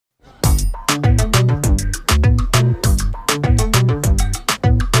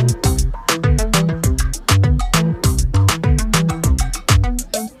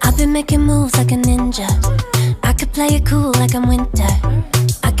like I'm winter.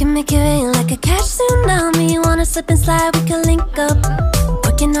 I can make it rain like a cash tsunami. You wanna slip and slide, we can link up.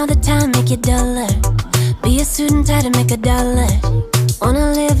 Working all the time, make it duller. Be a student, try to make $1.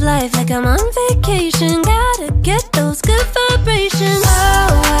 Wanna live life like I'm on vacation. Gotta get those good vibrations. Oh,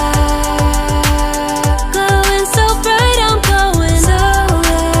 glowing so bright, I'm going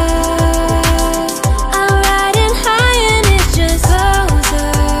solar. I'm riding high and it's just closer.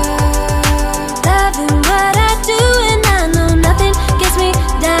 Loving what I do and I know nothing gets me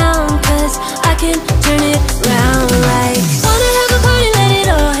down, 'cause I can turn it round like. Wanna have a party, let it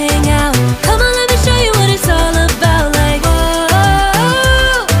all hang out. Come on, let me show you what it's all about. Like,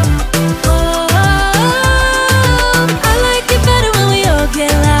 I like it better when we all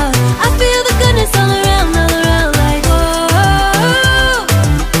get loud. I feel the goodness all around, like,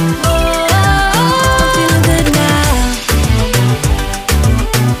 I'm feeling good now.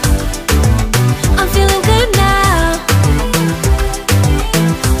 I'm feeling good now.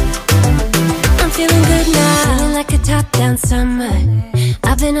 I'm feeling good now. Feeling like a top-down summer.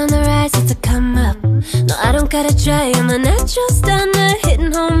 I've been on the rise, it's a come up. No, I don't gotta try, I'm a natural star.